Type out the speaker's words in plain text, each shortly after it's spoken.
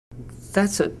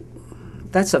That's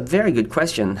a very good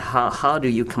question. How do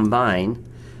you combine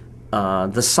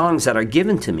the songs that are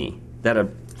given to me, that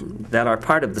are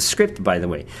part of the script? By the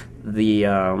way,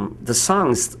 the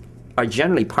songs are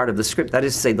generally part of the script. That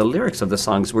is to say, the lyrics of the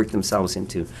songs work themselves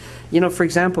into. For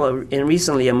example, in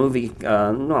recently a movie,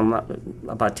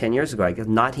 about 10 years ago, I guess,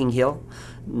 Notting Hill,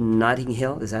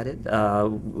 is that it?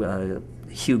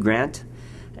 Hugh Grant,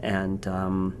 and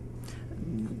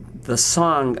the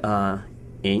song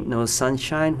 "Ain't No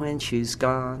Sunshine When She's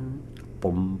Gone,"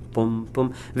 boom, boom,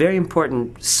 boom. Very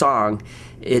important song.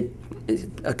 It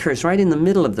occurs right in the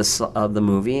middle of the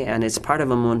movie, and it's part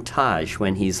of a montage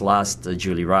when he's lost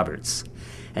Julie Roberts,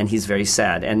 and he's very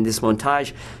sad. And this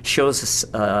montage shows us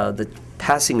the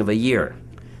passing of a year.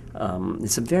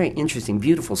 It's a very interesting,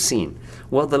 beautiful scene.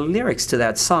 Well, the lyrics to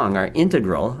that song are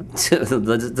integral to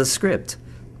the script.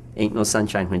 Ain't no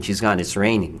sunshine when she's gone. It's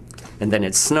raining, and then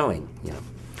it's snowing.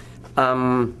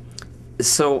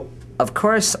 So, of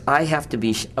course, I have to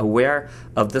be aware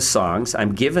of the songs.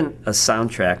 I'm given a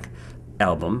soundtrack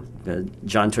album.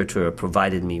 John Tortura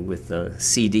provided me with a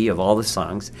CD of all the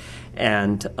songs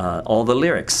and all the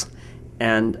lyrics.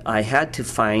 And I had to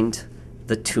find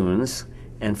the tunes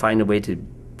and find a way to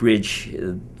bridge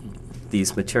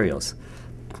these materials.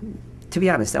 To be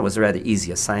honest, that was a rather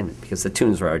easy assignment because the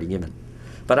tunes were already given.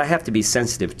 But I have to be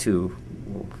sensitive to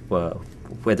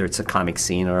whether it's a comic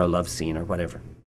scene or a love scene or whatever.